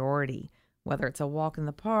priority, whether it's a walk in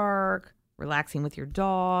the park, relaxing with your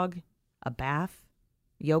dog, a bath,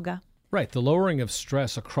 yoga. Right. The lowering of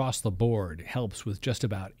stress across the board helps with just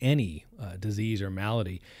about any disease or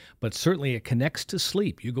malady, but certainly it connects to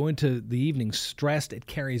sleep. You go into the evening stressed, it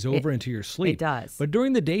carries over into your sleep. It does. But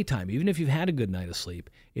during the daytime, even if you've had a good night of sleep,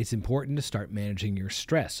 it's important to start managing your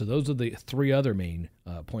stress. So those are the 3 other main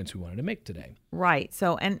points we wanted to make today. Right.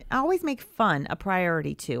 So, and always make fun a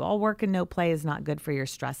priority too. All work and no play is not good for your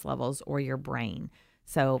stress levels or your brain.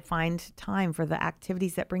 So find time for the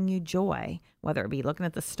activities that bring you joy, whether it be looking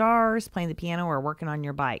at the stars, playing the piano, or working on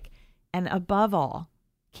your bike. And above all,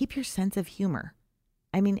 keep your sense of humor.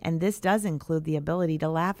 And this does include the ability to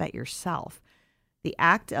laugh at yourself. The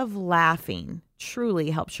act of laughing truly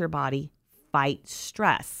helps your body fight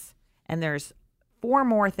stress. And there's 4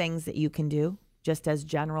 more things that you can do just as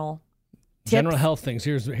general tips. General health things.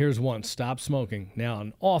 Here's one. Stop smoking. Now,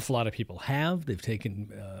 an awful lot of people have. They've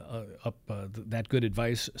taken up that good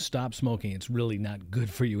advice. Stop smoking. It's really not good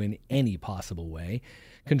for you in any possible way.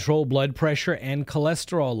 Control blood pressure and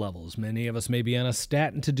cholesterol levels. Many of us may be on a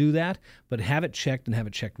statin to do that, but have it checked and have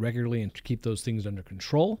it checked regularly and keep those things under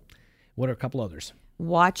control. What are a couple others?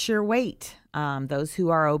 Watch your weight. Those who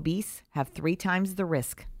are obese have 3 times the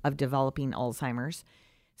risk of developing Alzheimer's.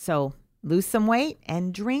 So lose some weight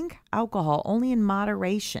and drink alcohol only in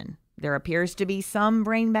moderation. There appears to be some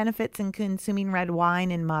brain benefits in consuming red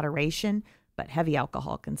wine in moderation, but heavy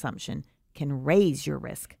alcohol consumption can raise your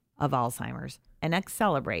risk of Alzheimer's and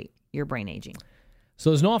accelerate your brain aging.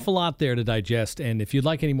 So there's an awful lot there to digest, and if you'd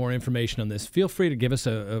like any more information on this, feel free to give us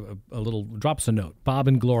a little, drop us a note, Bob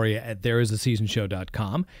and Gloria at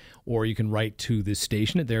thereisaseasonshow.com, or you can write to this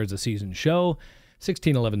station at There Is a Season Show,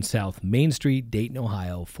 1611 South Main Street, Dayton,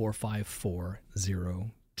 Ohio,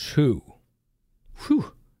 45402.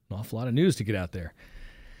 Whew, an awful lot of news to get out there.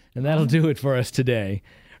 And that'll do it for us today.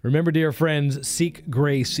 Remember, dear friends, seek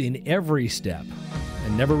grace in every step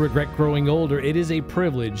and never regret growing older. It is a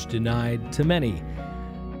privilege denied to many.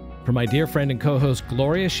 For my dear friend and co-host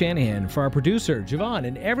Gloria Shanahan, for our producer Javon,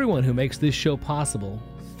 and everyone who makes this show possible,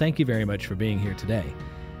 thank you very much for being here today.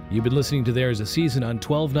 You've been listening to There's a Season on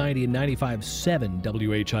 1290 and 95.7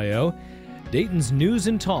 WHIO, Dayton's News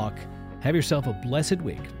and Talk. Have yourself a blessed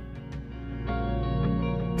week.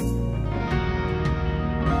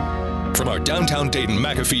 From our downtown Dayton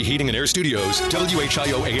McAfee Heating and Air Studios,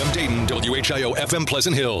 WHIO AM Dayton, WHIO FM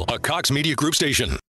Pleasant Hill, a Cox Media Group station.